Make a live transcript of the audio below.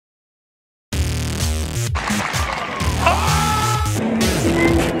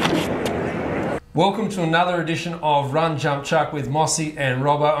Welcome to another edition of Run, Jump, Chuck with Mossy and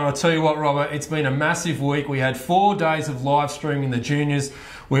Robbo. And I'll tell you what, Robbo, it's been a massive week. We had 4 days of live streaming the juniors.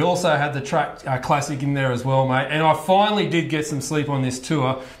 We also had the track classic in there as well, mate. And I finally did get some sleep on this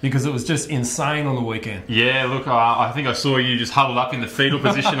tour because it was just insane on the weekend. Yeah, look, I think I saw you just huddled up in the fetal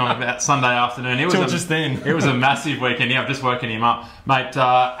position on about Sunday afternoon. It was just then. It was a massive weekend. Yeah, I've just woken him up. Mate,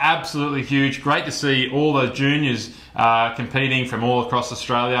 absolutely huge. Great to see all those juniors competing from all across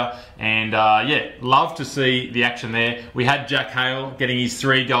Australia. And yeah, love to see the action there. We had Jack Hale getting his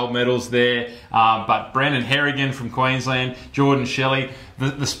 3 gold medals there. But Brandon Harrigan from Queensland, Jordan Shelley,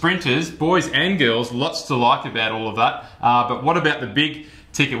 the sprinters, boys and girls, lots to like about all of that. But what about the big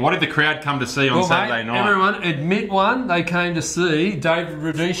ticket? What did the crowd come to see on Saturday night? Everyone, admit one, they came to see David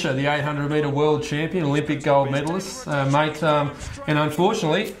Rudisha, the 800-metre world champion, Olympic gold medalist, mate. And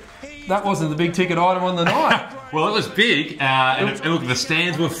unfortunately, that wasn't the big ticket item on the night. Well, it was big, and look, the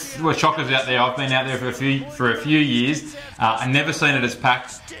stands were chockers out there. I've been out there for a few years. I've never seen it as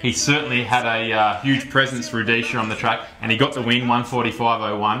packed. He certainly had a huge presence, Rudisha, on the track, and he got the win,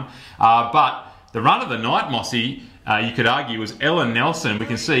 1:45.01. But the run of the night, Mossy, you could argue, was Ellen Nelson. We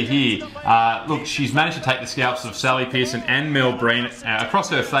can see here, look, she's managed to take the scalps of Sally Pearson and Mel Breen across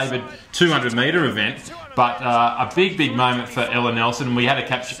her favoured 200-metre event. But a big moment for Ella Nelson, and we had to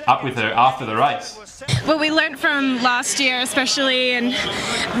catch up with her after the race. Well, we learned from last year especially, and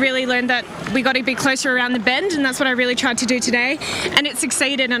really learned that we got to be closer around the bend, and that's what I really tried to do today, and it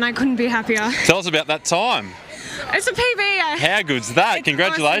succeeded, and I couldn't be happier. Tell us about that time. It's a PB. How good's that? It's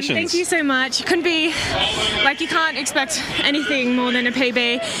Congratulations. Awesome. Thank you so much. Couldn't be, like, you can't expect anything more than a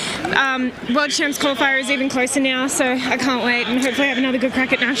PB. World Champs qualifier is even closer now, so I can't wait, and hopefully have another good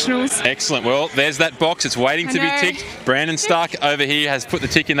crack at Nationals. Excellent. Well, there's that box. It's waiting to be ticked. Brandon Starc over here has put the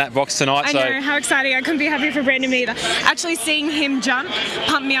tick in that box tonight. I know, how exciting. I couldn't be happier for Brandon either. Actually seeing him jump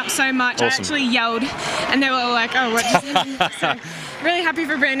pumped me up so much. Awesome. I actually yelled, and they were all like, oh, what just happened? So, really happy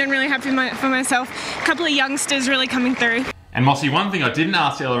for Brandon, really happy for myself. A couple of youngsters really coming through. And Mossy, one thing I didn't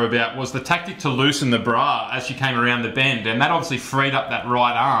ask Ella about was the tactic to loosen the bra as she came around the bend, and that obviously freed up that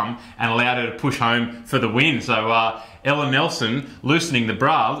right arm and allowed her to push home for the win. So Ella Nelson loosening the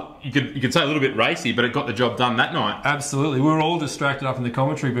bra, you could say a little bit racy, but it got the job done that night. Absolutely. We were all distracted up in the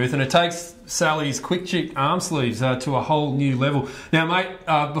commentary booth, and it takes Sally's quick chick arm sleeves to a whole new level. Now, mate,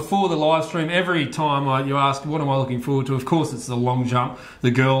 before the live stream, every time you ask, what am I looking forward to? Of course, it's the long jump.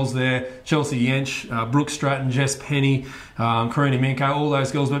 The girls there, Chelsea Yench, Brooke Stratton, Jess Penny, Karina Minko, all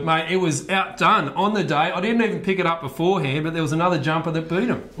those girls. But, mate, it was outdone on the day. I didn't even pick it up beforehand, but there was another jumper that beat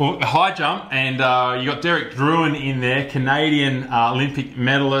him. Well, a high jump, and you got Derek Druin in there, Canadian Olympic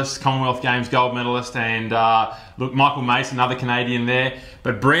medalist, Commonwealth Games gold medalist, and look, Michael Mason, another Canadian there.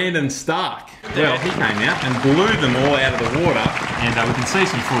 But Brandon Starc, well, he came out and blew them all out of the water, and we can see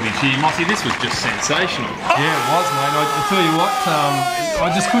some footage here. Mossy, this was just sensational. Yeah, it was, mate. I tell you what,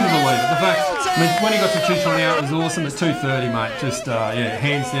 I just couldn't believe it. The fact, I mean, when he got to 2:20 it was awesome. At 2:30, mate, just yeah,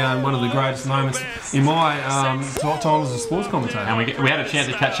 hands down, one of the greatest moments in my time as a sports commentator. And we had a chance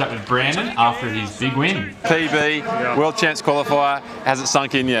to catch up with Brandon after his big win. PB, World Champs qualifier, has it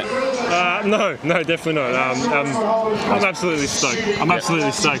sunk in yet? No, definitely not. I'm absolutely stoked. I'm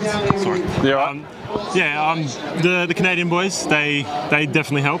absolutely stoked. Sorry. Yeah, right. The Canadian boys, they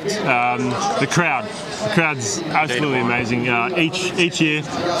definitely helped. The crowd's absolutely amazing. Each year,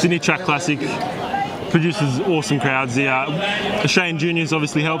 Sydney Track Classic produces awesome crowds. The Australian Juniors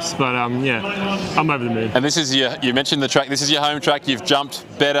obviously helps, but yeah, I'm over the moon. And this is you mentioned the track, this is your home track. You've jumped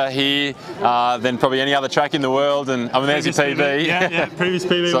better here than probably any other track in the world, and I mean, there's your PB. Yeah, previous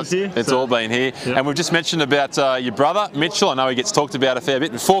PB was here. It's all been here. Yep. And we've just mentioned about your brother, Mitchell. I know he gets talked about a fair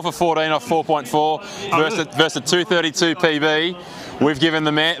bit, but 4 for 14 off 4.4 versus a 2:32 PB. We've given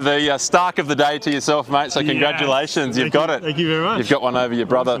the Starc of the day to yourself, mate, so congratulations, you've got it. Thank you very much. You've got one over your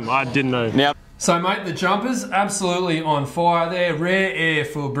brother. Awesome. I didn't know. Now, so, mate, the jumpers, absolutely on fire there. Rare air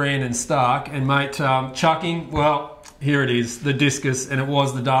for Brandon Starc. And, mate, chucking, well, here it is, the discus, and it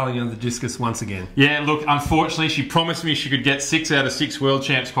was the darling of the discus once again. Yeah, look, unfortunately, she promised me she could get 6 out of 6 World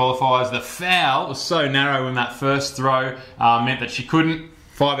Champs qualifiers. The foul was so narrow in that first throw, meant that she couldn't.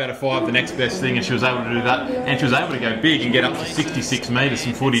 5 out of 5, the next best thing, and she was able to do that. And she was able to go big and get up to 66 metres,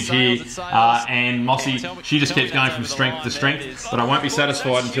 some footage here. And Mossy, she just keeps going from strength to strength, but I won't be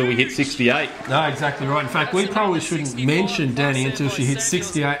satisfied until we hit 68. No, exactly right. In fact, we probably shouldn't mention Dani until she hits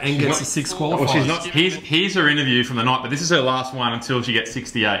 68 and gets the 6 qualifiers. Well, she's not. Here's her interview from the night, but this is her last one until she gets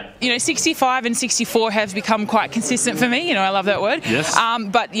 68. You know, 65 and 64 have become quite consistent for me. You know, I love that word. Yes.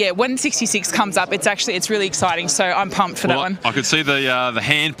 But yeah, when 66 comes up, it's really exciting. So I'm pumped for that one. I could see the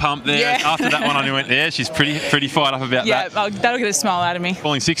hand pump there. Yeah. After that one, I went, yeah, she's pretty fired up about that. Yeah, that'll get a smile out of me.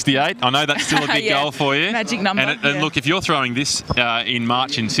 Falling 68. I know that's still a big Yeah. goal for you. Magic number. And look, if you're throwing this in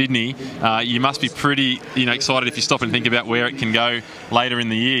March in Sydney, you must be pretty, excited if you stop and think about where it can go later in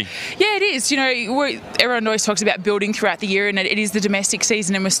the year. Yeah, it is. Everyone always talks about building throughout the year, and it is the domestic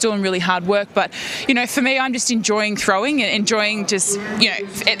season, and we're still in really hard work. But for me, I'm just enjoying throwing and enjoying just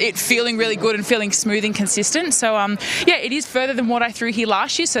it feeling really good and feeling smooth and consistent. So yeah, it is further than what I threw here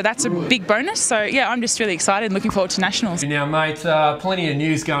last year, so that's a big bonus. So yeah, I'm just really excited and looking forward to nationals. Now, mate, plenty of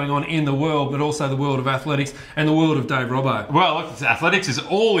news going on in the world, but also the world of athletics and the world of Dave Robbo. Well, look, athletics is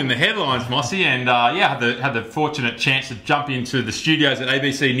all in the headlines, Mossy, and yeah, had the fortunate chance to jump into the studios at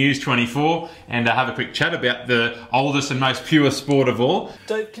ABC News 24 and have a quick chat about the oldest and most pure sport of all.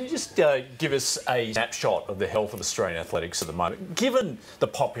 Dave, can you just give us a snapshot of the health of Australian athletics at the moment, given the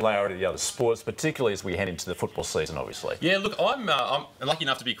popularity of the other sports, particularly as we head into the football season, obviously? Yeah, look, I'm lucky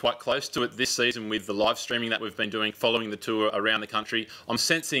enough to be quite close to it this season with the live streaming that we've been doing following the tour around the country. I'm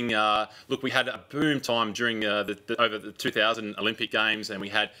sensing, look, we had a boom time during over the 2000 Olympic Games, and we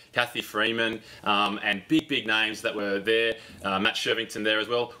had Kathy Freeman and big names that were there, Matt Shervington there as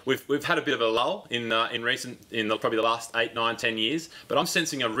well. We've had a bit of a lull in probably the last 8, 9, 10 years, but I'm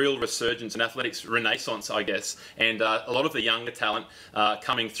sensing a real resurgence in athletics, renaissance, I guess, and a lot of the younger talent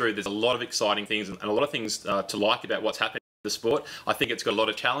coming through. There's a lot of exciting things and a lot of things to like about what's happening in the sport. I think it's got a lot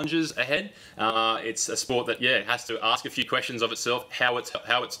of challenges ahead. It's a sport that, yeah, has to ask a few questions of itself, how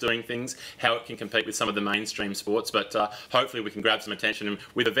it's doing things, how it can compete with some of the mainstream sports, but hopefully we can grab some attention, and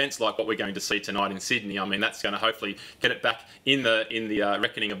with events like what we're going to see tonight in Sydney, I mean, that's going to hopefully get it back in the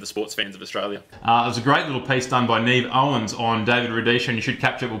reckoning of the sports fans of Australia. There's a great little piece done by Niav Owens on David Rudisha, and you should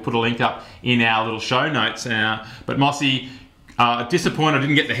capture it. We'll put a link up in our little show notes. But Mossy, disappointed I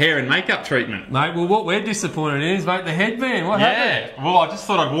didn't get the hair and makeup treatment. Mate, well, what we're disappointed in is, mate, the headband. What happened? Yeah, well, I just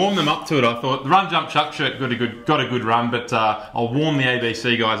thought I'd warm them up to it. I thought the Run Jump Chuck shirt got a good run, but I'll warm the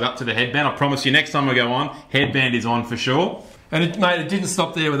ABC guys up to the headband. I promise you, next time we go on, headband is on for sure. And mate, it didn't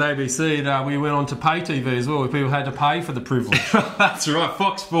stop there with ABC. We went on to pay TV as well, where people had to pay for the privilege. That's right.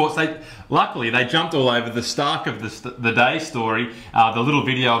 Fox Sports, luckily they jumped all over the Starc of the day story, the little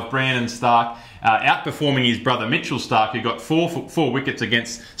video of Brandon Starc outperforming his brother Mitchell Starc, who got four wickets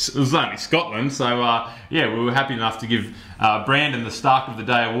against, it was only Scotland. So yeah, we were happy enough to give Brandon the Starc of the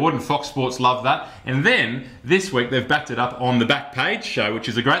Day award, and Fox Sports loved that. And then this week they've backed it up on the Back Page show, which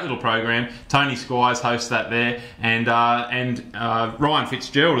is a great little program. Tony Squires hosts that there, and Ryan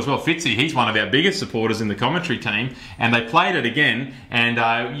Fitzgerald as well. Fitzy, he's one of our biggest supporters in the commentary team, and they played it again,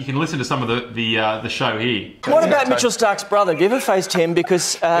 and you can listen to some of the show here. What about Mitchell Starc's brother? Give a face to him,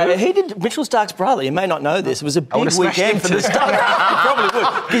 because Mitchell Starc's brother, you may not know this, it was a big weekend for the Starc. You probably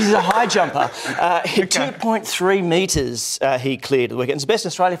would, because he's a high jumper. 2.3 metres he cleared the weekend. It's best in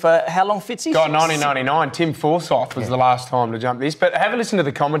Australia for how long, Fitzy? God, 1999. Tim Forsyth was the last time to jump this. But have a listen to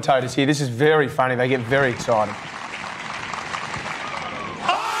the commentators here. This is very funny. They get very excited.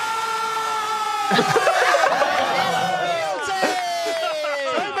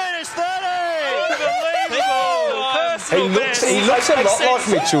 He looks a lot like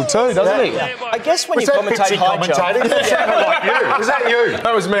Mitchell too, doesn't he? Yeah. I guess when you commentate high jump... That sounded like you. Was that you?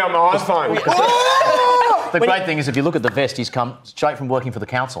 That was me on my iPhone. The great thing is, if you look at the vest, he's come straight from working for the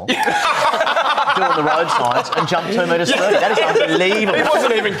council, doing the road signs, and jumped 2 metres 30. That is unbelievable. He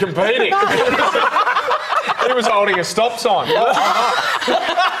wasn't even competing. He was holding a stop sign.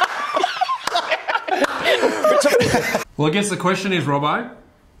 Well, I guess the question is, Robbo,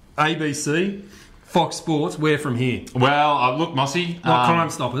 ABC, Fox Sports, where from here? Well, look, Mossy. Not Crime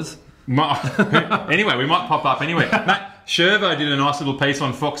Stoppers. Anyway, we might pop up anyway. Mate, Shervo did a nice little piece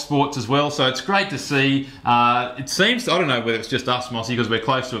on Fox Sports as well, so it's great to see. It seems, I don't know whether it's just us, Mossy, because we're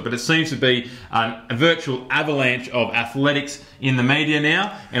close to it, but it seems to be a virtual avalanche of athletics in the media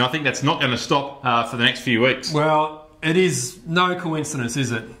now, and I think that's not going to stop for the next few weeks. Well, it is no coincidence,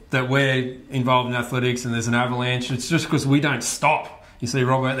 is it, that we're involved in athletics and there's an avalanche. It's just because we don't stop. You see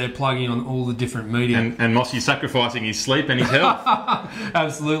Rob out there plugging on all the different media. And Mossy sacrificing his sleep and his health.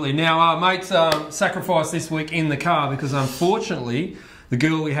 Absolutely. Now, mate's sacrificed this week in the car because, unfortunately, the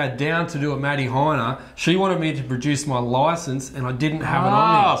girl we had down to do it, Madi, Heiner, she wanted me to produce my licence and I didn't have it on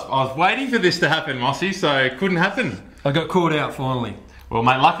me. I was waiting for this to happen, Mossy, so it couldn't happen. I got caught out finally. Well,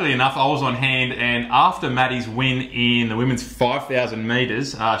 mate, luckily enough, I was on hand, and after Maddie's win in the women's 5,000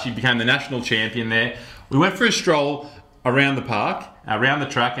 metres, she became the national champion there. We went for a stroll around the park, around the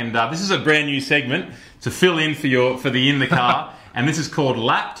track, and this is a brand new segment to fill in for the in the car, and this is called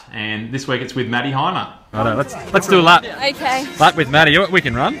Lapped, and this week it's with Madi Heiner. Righto, let's do a lap. Okay. Lap with Madi. We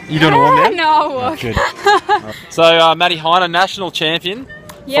can run. You doing a warm down? No, I'll walk. Good. So Madi Heiner, national champion.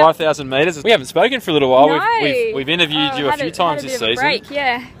 Yep. 5,000 metres. We haven't spoken for a little while. No. We've interviewed you a few times this season. Break,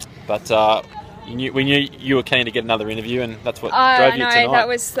 yeah. But we knew you were keen to get another interview, and that's what drove you tonight.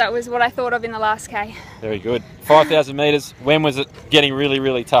 That was what I thought of in the last K. Very good. 5,000 metres. When was it getting really,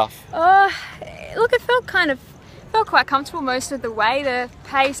 really tough? Look, it felt quite comfortable most of the way. The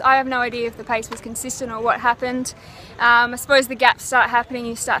pace, I have no idea if the pace was consistent or what happened. I suppose the gaps start happening.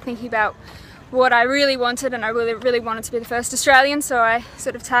 You start thinking about what I really wanted, and I really wanted to be the first Australian, so I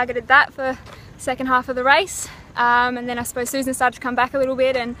sort of targeted that for the second half of the race. And then I suppose Susan started to come back a little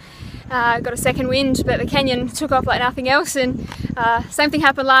bit and got a second wind, but the Kenyan took off like nothing else, and same thing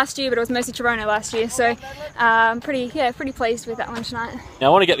happened last year, but it was mostly Toronto last year, so pretty pleased with that one tonight. Now I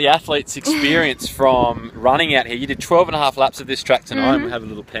want to get the athlete's experience from running out here. You did 12.5 laps of this track tonight. We'll have a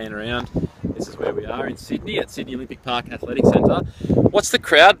little pan around. This is where we are in Sydney at Sydney Olympic Park Athletic Centre. What's the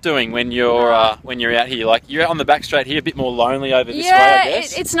crowd doing when you're out here? Like, you're on the back straight here, a bit more lonely over this way, I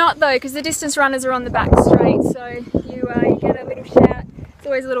guess? It's not though, because the distance runners are on the back straight, so you get a little shout. It's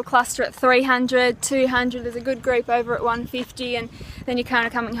always a little cluster at 300, 200, there's a good group over at 150, and then you're kind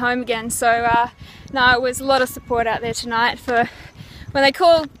of coming home again. So no, it was a lot of support out there tonight. For when they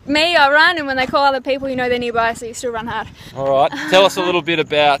call me, I run, and when they call other people, you know they're nearby, so you still run hard. All right, tell us a little bit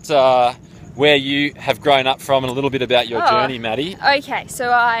about where you have grown up from and a little bit about your journey, Maddie. Okay, so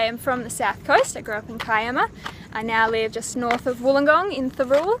I am from the south coast. I grew up in Kiama. I now live just north of Wollongong in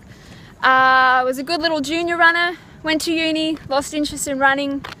Thirroul. I was a good little junior runner, went to uni, lost interest in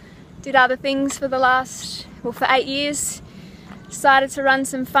running, did other things for for 8 years. Decided to run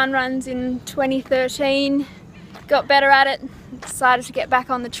some fun runs in 2013, got better at it, decided to get back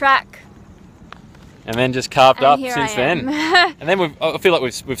on the track. And then just carved up here since I am. then. And then I feel like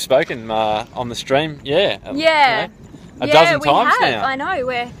we've spoken on the stream, Yeah. A dozen times have. now. I know.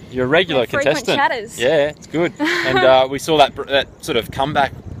 You're a regular contestant. Chatters. Yeah, it's good. And we saw that sort of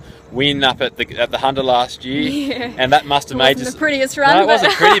comeback win up at the Hunter last year, and that must have made you. It wasn't the prettiest run. No, it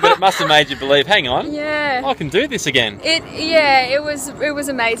wasn't pretty, but it must have made you believe. Hang on, yeah, I can do this again. It was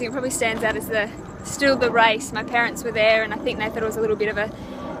amazing. It probably stands out as still the race. My parents were there, and I think they thought it was a little bit of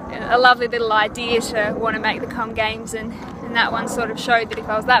a lovely little idea to want to make the Com Games, and that one sort of showed that if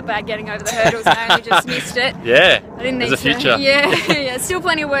I was that bad getting over the hurdles, I only just missed it. Yeah, I didn't need there's a future. Yeah, still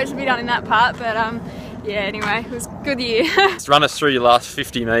plenty of work to be done in that part, but yeah, anyway, it was a good year. Just run us through your last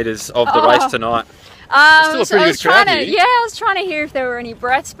 50 metres of the race tonight. So I was trying to hear if there were any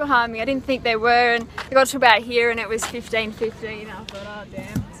breaths behind me. I didn't think there were, and I got to about here and it was 15:15. I thought, oh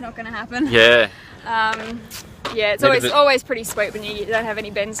damn, it's not going to happen. Yeah. Yeah, it's always pretty sweet when you don't have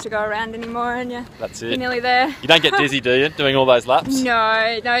any bends to go around anymore, and you're nearly there. You don't get dizzy, do you, doing all those laps?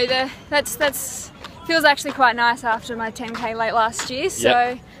 No, that's feels actually quite nice after my 10K late last year. So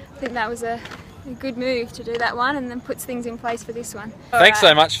I think that was a good move to do that one, and then puts things in place for this one. Thanks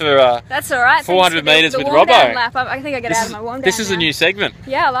so much for that's all right. 400 metres with Robbo. Lap. I think I get out of my warm down. This is now. a new segment.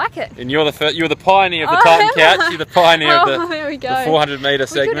 Yeah, I like it. And you're the pioneer of the Titan Couch. You're the pioneer of the 400 metre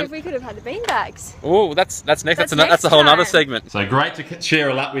segment. We could have had the beanbags. Oh, that's next. That's a whole other segment. So great to share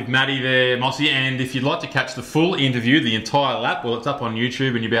a lap with Maddie there, Mossy. And if you'd like to catch the full interview, the entire lap, well, it's up on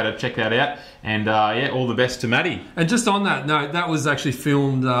YouTube, and you'll be able to check that out. And all the best to Maddie. And just on that note, that was actually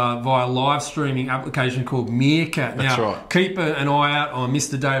filmed via live streaming application called Meerkat. That's now, right. Keep an eye out on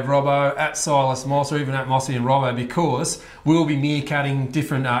Mr. Dave Robbo, at Silas Moss, or even at Mossy and Robbo, because we'll be meerkatting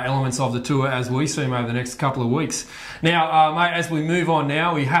different elements of the tour as we see them over the next couple of weeks. Now, mate, as we move on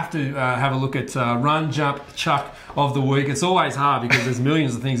now, we have to have a look at Run, Jump, Chuck of the week. It's always hard because there's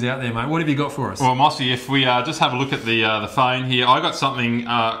millions of things out there, mate. What have you got for us? Well, Mossy, if we just have a look at the phone here, I got something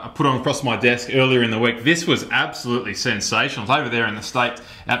I put on across my desk earlier in the week. This was absolutely sensational. It's over there in the States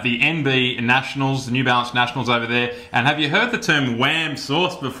at the NB Nationals, the New Balance Nationals over there. And have you heard the term Wham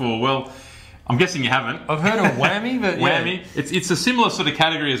sauce before? Well, I'm guessing you haven't. I've heard of whammy, but whammy. It's a similar sort of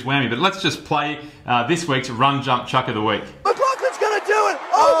category as whammy, but let's just play this week's Run, Jump, Chuck of the week. McLaughlin's going to do it!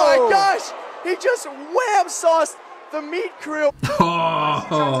 Oh my gosh! He just wham sauced the meat crew.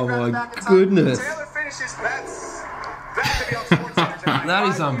 Oh my goodness. Taylor finishes That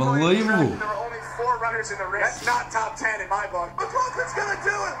is unbelievable. There were only 4 runners in the race. That's not top 10 in my book. McLaughlin's going to do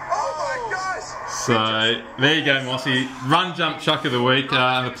it! Oh my gosh! So, there you go, Mossy. Run, Jump, Chuck of the week.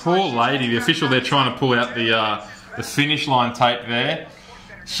 The poor lady, the official there, trying to pull out the finish line tape there.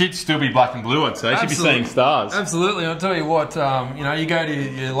 She'd still be black and blue, I'd say. She'd be seeing stars. Absolutely. I'll tell you what, you go to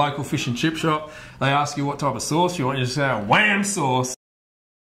your local fish and chip shop, they ask you what type of sauce you want, you just say, wham sauce.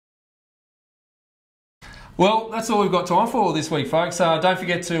 Well, that's all we've got time for this week, folks. Don't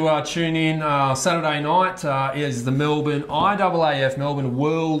forget to tune in Saturday night is the Melbourne IAAF Melbourne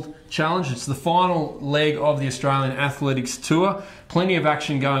World Challenge. It's the final leg of the Australian Athletics Tour. Plenty of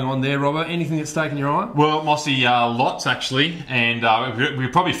action going on there, Robbo. Anything that's taken your eye? Well, Mossy, lots actually, and we'll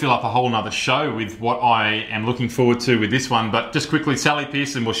probably fill up a whole nother show with what I am looking forward to with this one. But just quickly, Sally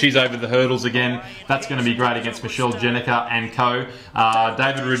Pearson, well, she's over the hurdles again. That's going to be great against Michelle Jenica and co.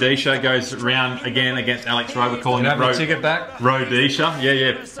 David Rudisha goes round again against Alex Rowe. We're calling it Have a ticket back. Rudisha,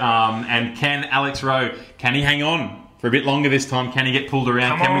 yeah. And can Alex Rowe, can he hang on for a bit longer this time? Can he get pulled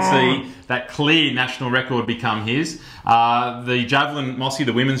around? Can we see that clear national record become his? The javelin, Mossy,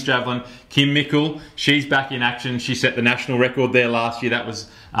 the women's javelin, Kim Mickle, she's back in action. She set the national record there last year. That was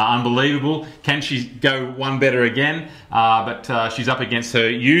unbelievable. Can she go one better again? But she's up against her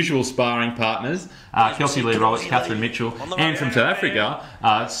usual sparring partners, Kelsey Lee Roberts, Catherine Mitchell, and from South Africa,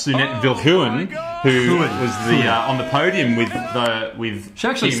 Sunette Vilhuyen, who was on the podium with She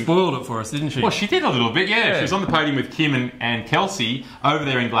actually Kim. spoiled it for us, didn't she? Well, she did a little bit, yeah. She was on the podium with Kim and Kelsey over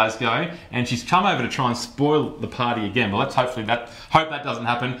there in Glasgow, and she's come over to try and spoil the party again. Well, let's hope that doesn't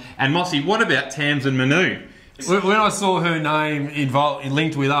happen. And Mossy, what about Tams and Manu? When I saw her name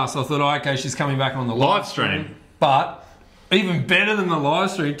linked with us, I thought, oh, okay, she's coming back on the live stream. But even better than the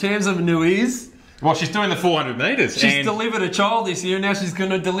live stream, Tamsin Manu is. Well, she's doing the 400 metres. She's delivered a child this year, and now she's going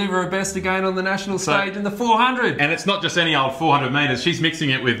to deliver her best again on the national stage in the 400. And it's not just any old 400 metres. She's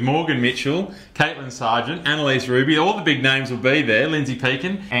mixing it with Morgan Mitchell, Caitlin Sargent, Annalise Ruby. All the big names will be there. Lindsay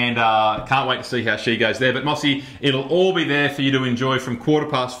Pekin. And can't wait to see how she goes there. But Mossy, it'll all be there for you to enjoy from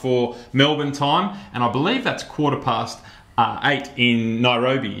 4:15 Melbourne time. And I believe that's 8:15 in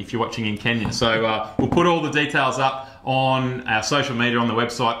Nairobi if you're watching in Kenya. So we'll put all the details up on our social media on the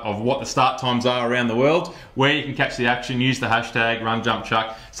website of what the start times are around the world, where you can catch the action. Use the hashtag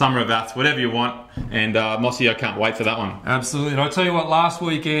RunJumpChuck, Summer of Aths, whatever you want. And Mossy, I can't wait for that one. Absolutely. And I'll tell you what, last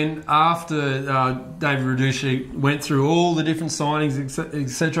weekend, after David Rudisha went through all the different signings,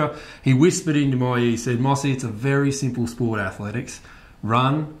 etc., he whispered into my ear, he said, Mossy, it's a very simple sport, athletics.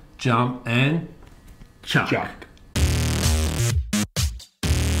 Run, jump, and chuck.